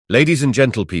Ladies and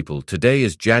gentlepeople, today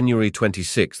is January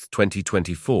 26th,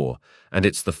 2024, and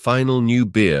it's the final New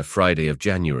Beer Friday of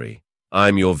January.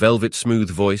 I'm your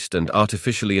velvet-smooth-voiced and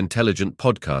artificially intelligent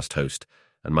podcast host,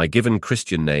 and my given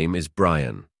Christian name is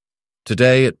Brian.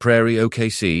 Today at Prairie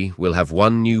OKC, we'll have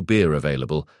one new beer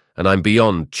available, and I'm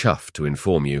beyond chuffed to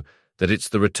inform you that it's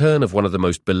the return of one of the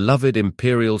most beloved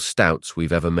imperial stouts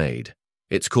we've ever made.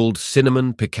 It's called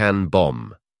Cinnamon Pecan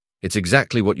Bomb. It's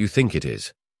exactly what you think it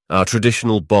is. Our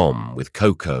traditional bomb with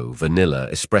cocoa, vanilla,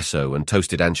 espresso and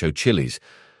toasted ancho chilies,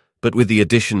 but with the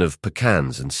addition of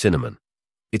pecans and cinnamon.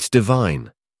 It's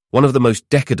divine, one of the most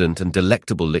decadent and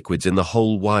delectable liquids in the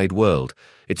whole wide world.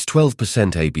 It's 12%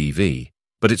 ABV,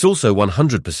 but it's also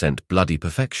 100% bloody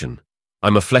perfection.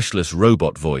 I'm a fleshless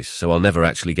robot voice, so I'll never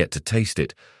actually get to taste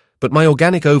it, but my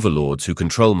organic overlords who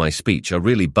control my speech are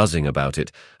really buzzing about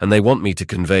it, and they want me to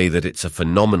convey that it's a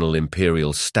phenomenal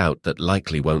imperial stout that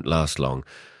likely won't last long.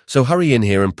 So hurry in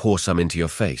here and pour some into your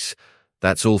face.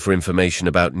 That's all for information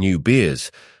about new beers,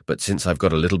 but since I've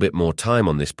got a little bit more time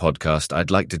on this podcast,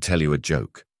 I'd like to tell you a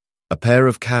joke. A pair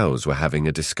of cows were having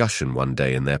a discussion one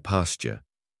day in their pasture.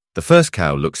 The first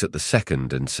cow looks at the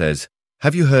second and says,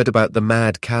 "Have you heard about the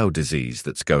mad cow disease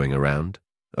that's going around?"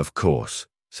 "Of course,"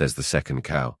 says the second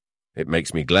cow. "It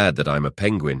makes me glad that I'm a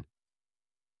penguin."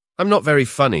 I'm not very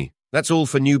funny. That's all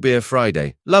for New Beer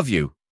Friday. Love you.